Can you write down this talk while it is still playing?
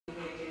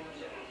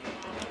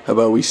How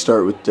about we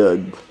start with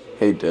Doug?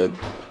 Hey, Doug.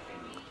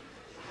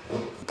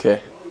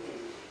 Okay.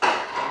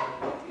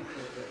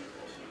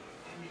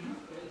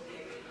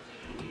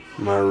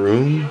 My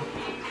room.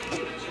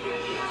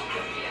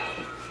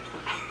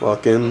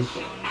 Walk in.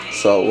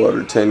 Salt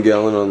water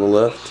 10-gallon on the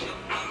left.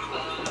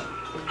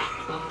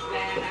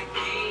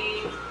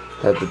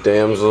 Had the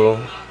damsel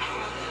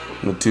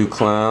and the two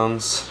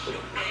clowns.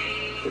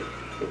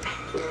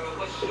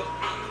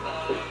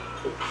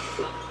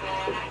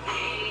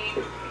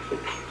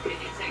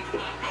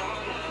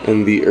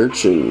 And the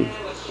urchin.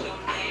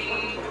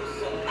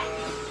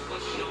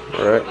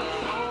 Alright.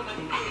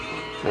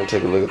 Now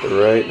take a look at the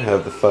right.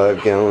 Have the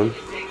 5-gallon.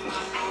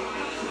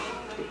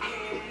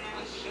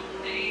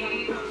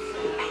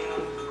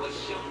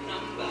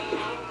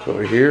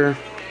 Over here.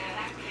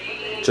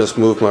 Just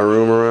moved my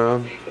room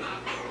around.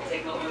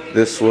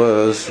 This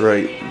was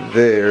right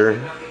there.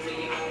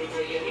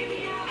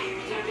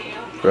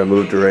 But I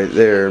moved it right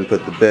there and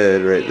put the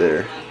bed right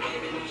there.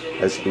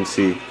 As you can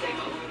see.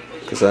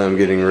 Because I'm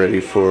getting ready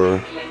for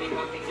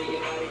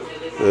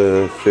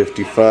the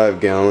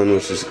 55-gallon,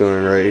 which is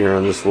going right here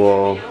on this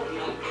wall.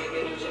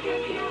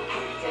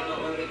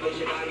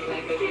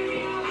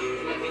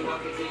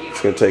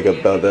 It's going to take up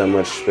about that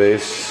much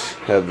space.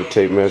 Have the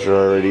tape measure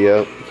already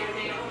up.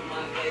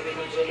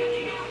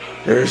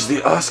 There's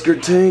the Oscar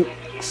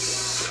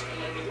tanks.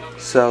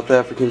 South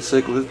African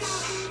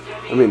cichlids.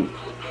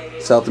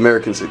 South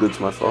American cichlids,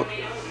 my fault.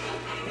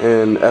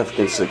 And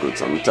African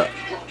cichlids on the top.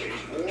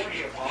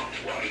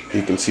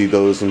 You can see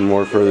those in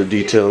more further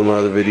detail in my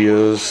other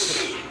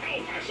videos.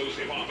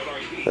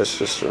 That's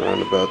just a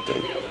roundabout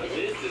thing.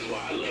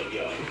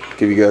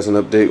 Give you guys an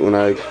update when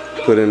I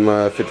put in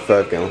my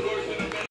 55-gallon.